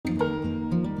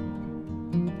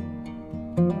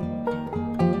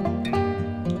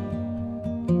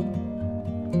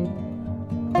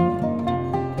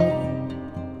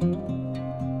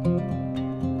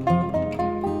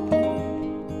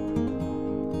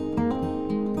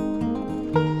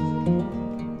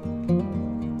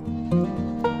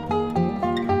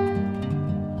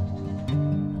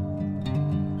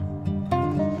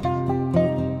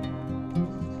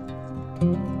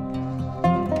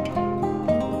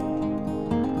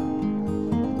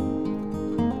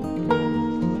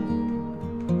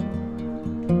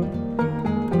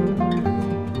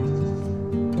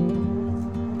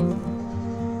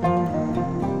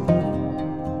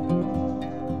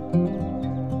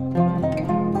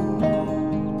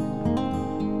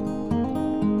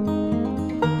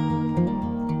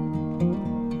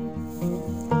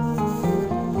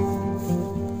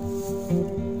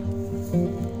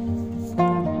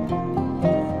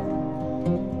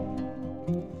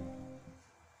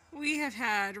have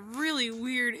had really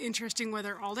weird, interesting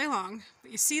weather all day long.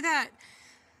 But you see that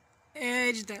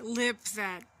edge, that lip,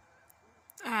 that,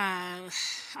 I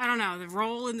don't know, the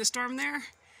roll in the storm there?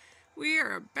 We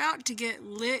are about to get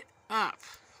lit up.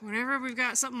 Whenever we've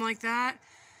got something like that,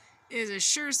 it is a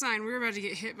sure sign we're about to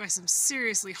get hit by some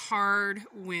seriously hard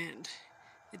wind.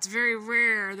 It's very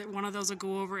rare that one of those will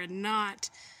go over and not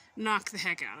knock the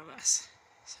heck out of us.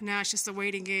 So now it's just a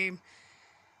waiting game.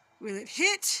 Will it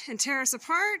hit and tear us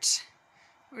apart,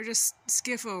 or just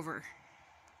skiff over?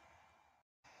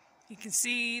 You can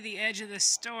see the edge of the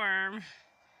storm.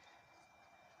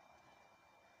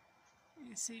 You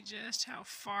can see just how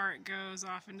far it goes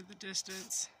off into the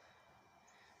distance.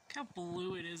 Look how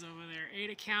blue it is over there.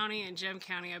 Ada County and Gem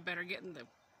County, I better getting the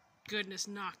goodness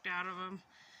knocked out of them.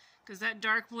 Because that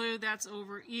dark blue, that's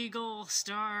over Eagle,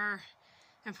 Star,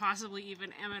 and possibly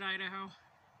even Emmett, Idaho. I'm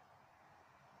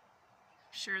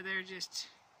sure they're just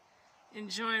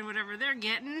enjoying whatever they're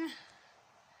getting.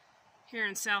 Here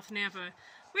in South Nampa,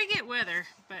 we get weather,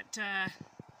 but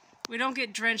we don't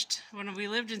get drenched. When we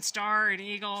lived in Star and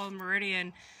Eagle and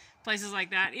Meridian, places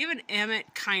like that, even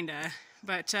Emmett, kinda.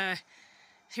 But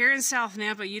here in South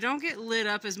Nampa, you don't get lit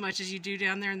up as much as you do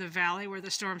down there in the valley where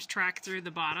the storms track through the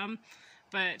bottom.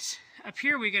 But up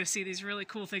here we get to see these really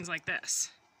cool things like this.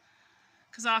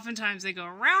 Because oftentimes they go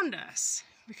around us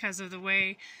because of the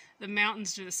way the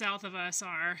mountains to the south of us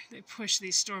are. They push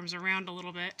these storms around a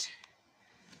little bit.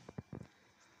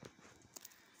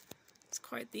 It's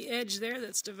quite the edge there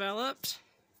that's developed.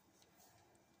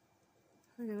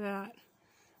 Look at that.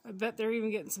 I bet they're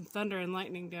even getting some thunder and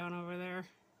lightning down over there.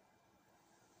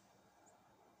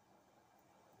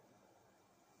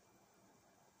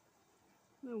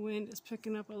 The wind is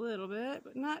picking up a little bit,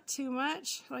 but not too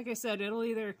much. Like I said, it'll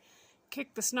either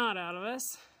kick the snot out of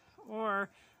us, or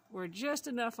we're just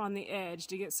enough on the edge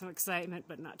to get some excitement,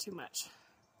 but not too much.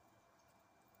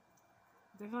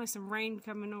 Definitely some rain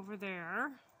coming over there.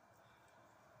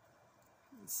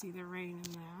 You can see the rain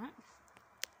in that.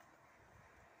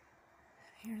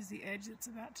 Here's the edge that's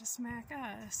about to smack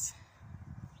us.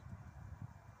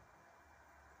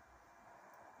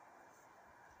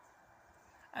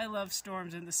 I love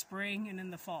storms in the spring and in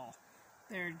the fall.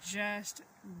 They're just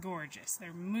gorgeous.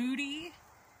 They're moody,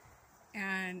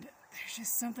 and there's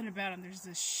just something about them. There's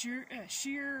this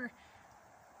sheer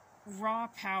raw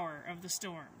power of the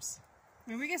storms.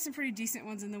 I mean, we get some pretty decent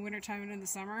ones in the wintertime and in the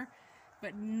summer,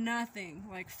 but nothing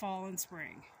like fall and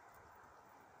spring.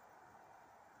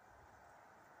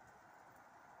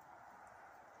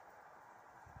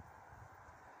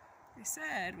 They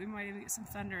said we might even get some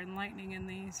thunder and lightning in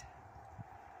these.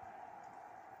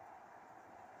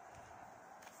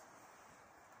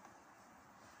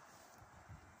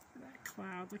 That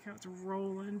cloud, look how it's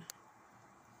rolling.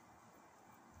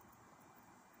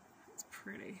 It's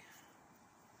pretty.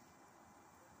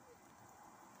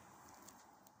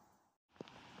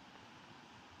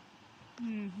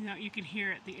 Now you can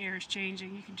hear it. The air is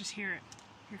changing. You can just hear it.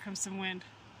 Here comes some wind.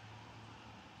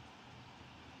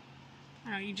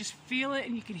 You just feel it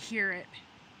and you can hear it.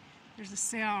 There's a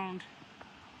sound.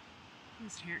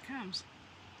 Here it comes.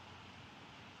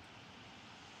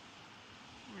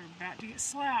 We're about to get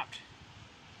slapped.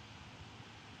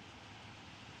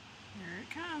 Here it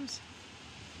comes.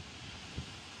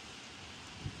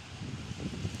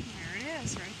 There it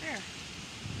is, right there.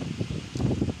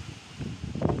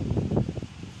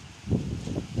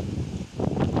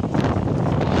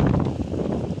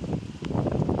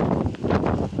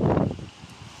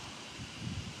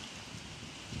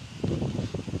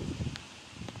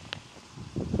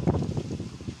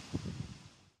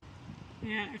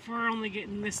 Yeah, if we're only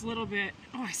getting this little bit...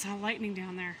 Oh, I saw lightning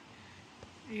down there.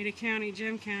 Ada County,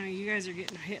 Gem County, you guys are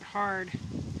getting hit hard.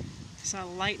 I saw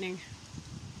lightning.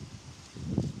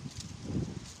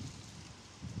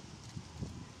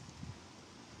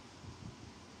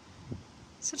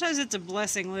 Sometimes it's a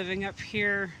blessing living up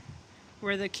here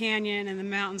where the canyon and the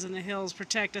mountains and the hills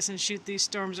protect us and shoot these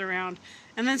storms around.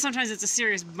 And then sometimes it's a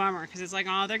serious bummer because it's like,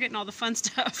 oh, they're getting all the fun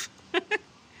stuff.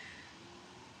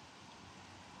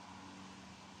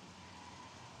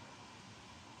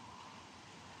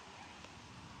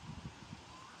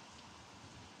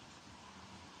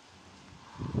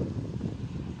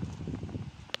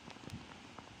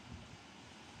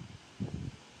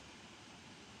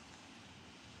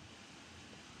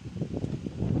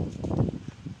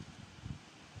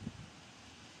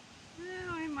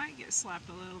 Get slapped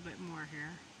a little bit more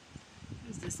here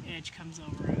as this edge comes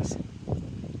over us.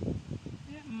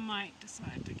 It might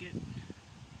decide to get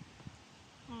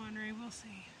ornery, we'll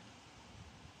see.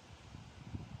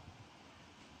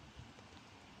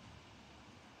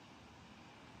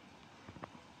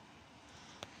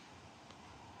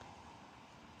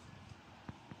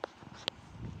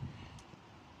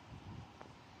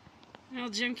 Well,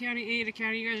 Jim County, Ada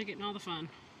County, you guys are getting all the fun.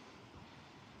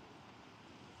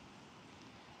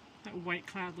 That white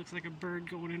cloud looks like a bird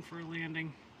going in for a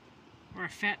landing. Or a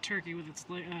fat turkey with its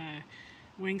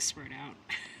wings spread out.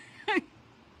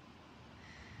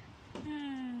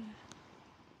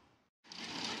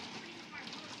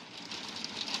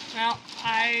 Well,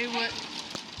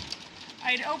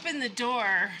 I'd open the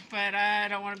door, but I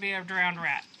don't want to be a drowned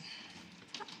rat.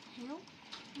 Hail?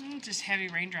 Just heavy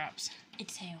raindrops.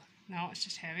 It's hail. No, it's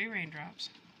just heavy raindrops.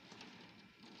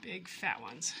 Big fat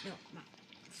ones. No, no.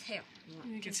 It's hail.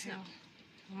 You think it's hail?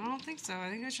 I don't think so. I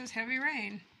think it's just heavy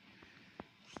rain.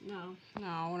 No.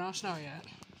 No, no snow yet.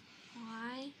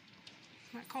 Why?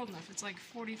 It's not cold enough. It's like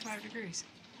 45 degrees.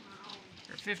 Wow.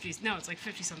 Or 50s. No, it's like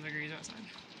 50-something degrees outside.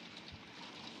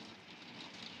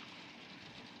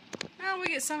 Well, we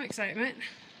get some excitement.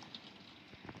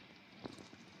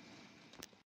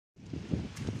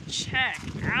 Check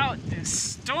out this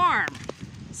storm.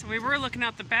 So we were looking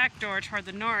out the back door toward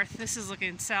the north. This is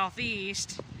looking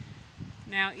southeast,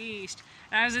 now east.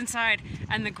 And I was inside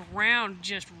and the ground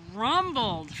just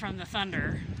rumbled from the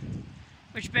thunder.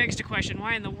 Which begs to question,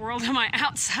 why in the world am I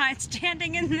outside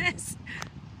standing in this?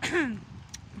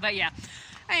 But yeah,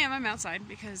 I'm outside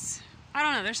because, I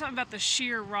don't know, there's something about the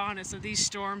sheer rawness of these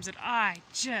storms that I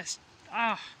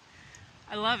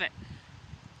love it.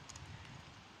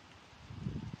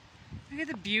 Look at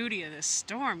the beauty of this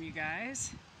storm, you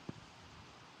guys.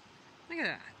 Look at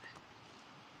that.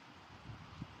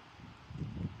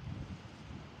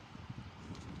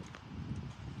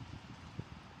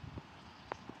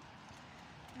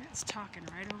 It's talking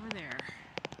right over there.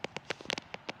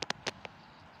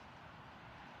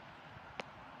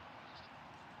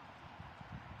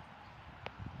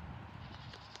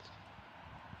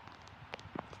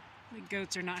 The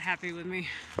goats are not happy with me.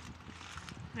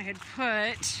 I had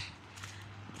put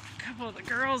a couple of the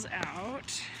girls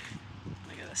out.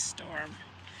 Look at this storm.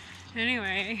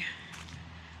 Anyway,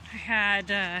 I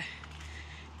had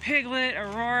Piglet,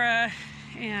 Aurora,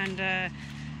 and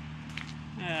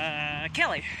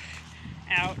Kelly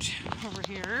out over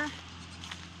here.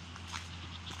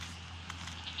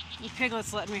 And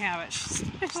Piglet's letting me have it. She's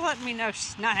just letting me know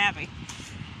she's not happy.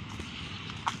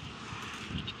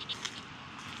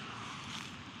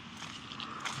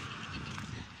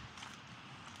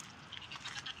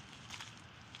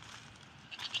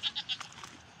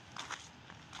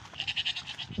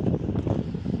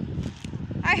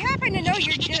 I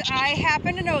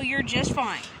happen to know you're just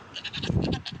fine.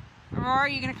 Aurora, are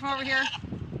you gonna come over here?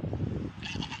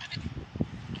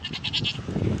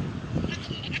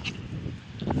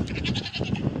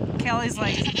 Kelly's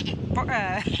like,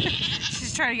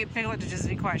 she's trying to get Piglet to just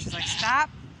be quiet. She's like, stop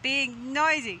being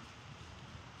noisy.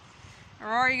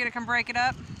 Aurora, are you gonna come break it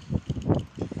up?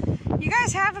 You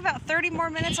guys have about 30 more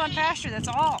minutes on pasture, that's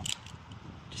all.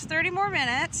 Just 30 more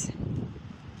minutes.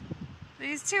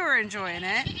 These two are enjoying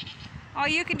it. All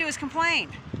you can do is complain.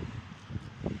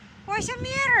 What's the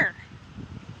matter?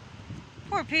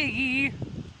 Poor piggy.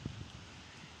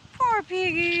 Poor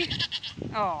piggy.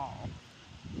 Oh.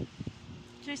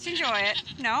 Just enjoy it.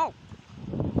 No.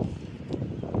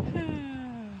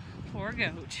 Poor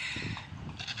goat.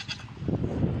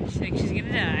 She thinks she's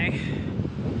gonna die.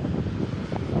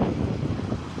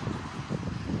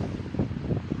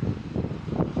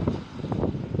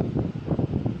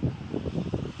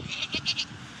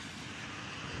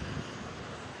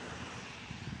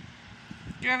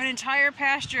 You have an entire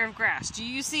pasture of grass. Do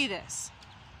you see this?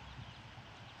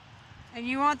 And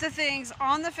you want the things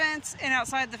on the fence and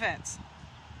outside the fence.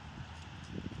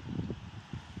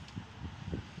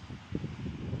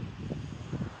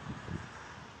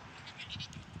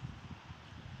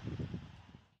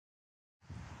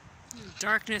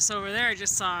 Darkness over there. I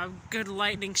just saw a good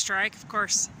lightning strike. Of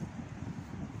course,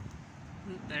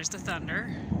 there's the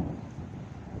thunder.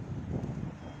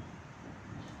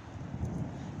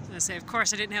 I say, of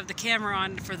course, I didn't have the camera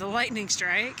on for the lightning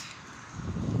strike.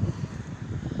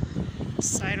 The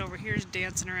side over here is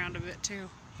dancing around a bit too.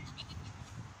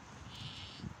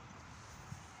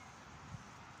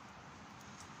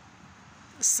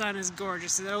 The sun is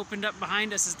gorgeous. It opened up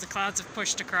behind us as the clouds have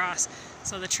pushed across,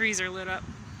 so the trees are lit up.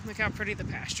 Look how pretty the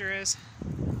pasture is.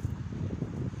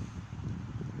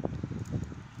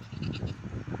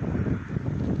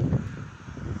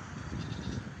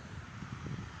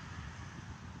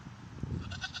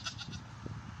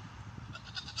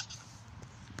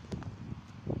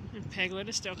 Piglet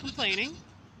is still complaining.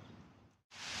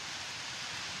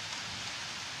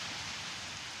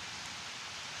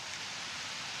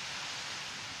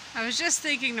 I was just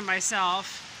thinking to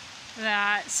myself,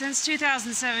 that since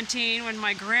 2017, when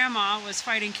my grandma was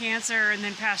fighting cancer and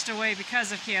then passed away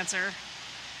because of cancer,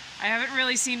 I haven't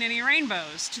really seen any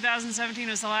rainbows. 2017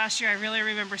 was the last year I really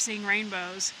remember seeing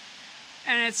rainbows.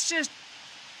 And it's just,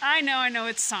 I know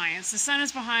it's science. The sun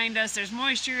is behind us, there's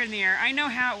moisture in the air. I know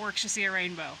how it works to see a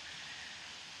rainbow.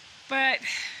 But,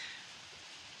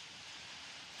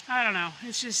 I don't know,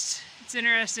 it's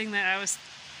interesting that I was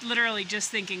literally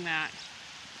just thinking that.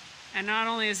 And not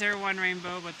only is there one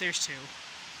rainbow, but there's two.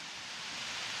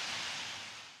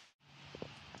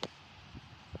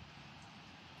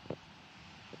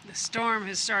 The storm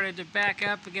has started to back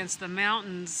up against the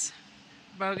mountains,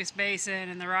 Bogus Basin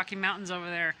and the Rocky Mountains over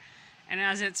there. And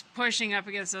as it's pushing up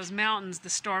against those mountains, the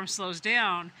storm slows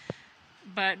down.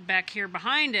 But back here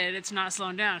behind it, it's not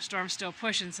slowing down. The storm's still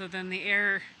pushing. So then the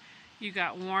air, you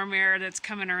got warm air that's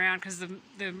coming around because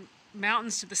the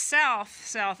mountains to the south,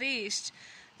 southeast,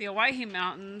 the Owyhee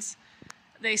Mountains,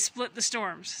 they split the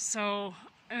storms. So,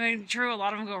 I mean, true, a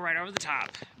lot of them go right over the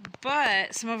top.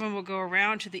 But some of them will go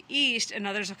around to the east and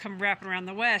others will come wrapping around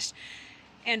the west.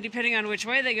 And depending on which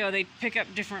way they go, they pick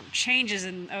up different changes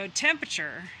in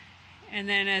temperature. And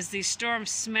then as these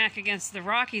storms smack against the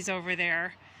Rockies over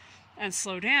there and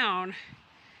slow down,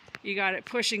 you got it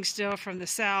pushing still from the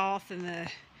south and the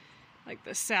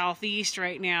southeast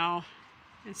right now.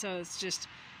 And so it's just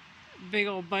a big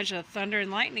old bunch of thunder and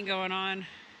lightning going on.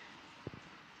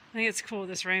 I think it's cool,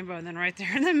 this rainbow. And then right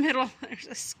there in the middle, there's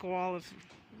a squall of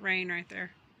rain right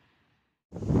there.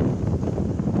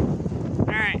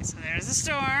 Alright, so there's the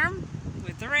storm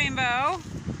with the rainbow.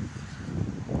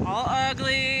 All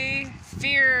ugly,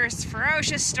 fierce,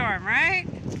 ferocious storm, right?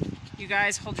 You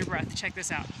guys hold your breath. Check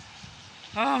this out.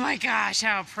 Oh my gosh,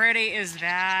 how pretty is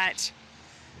that?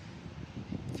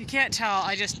 If you can't tell,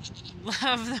 I just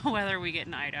love the weather we get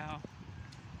in Idaho.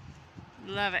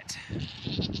 Love it.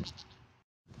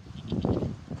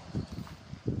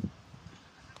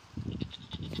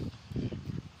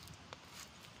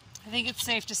 I think it's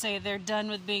safe to say they're done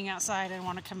with being outside and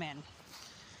want to come in.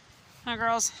 Huh,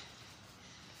 girls?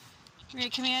 Ready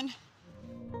to come in?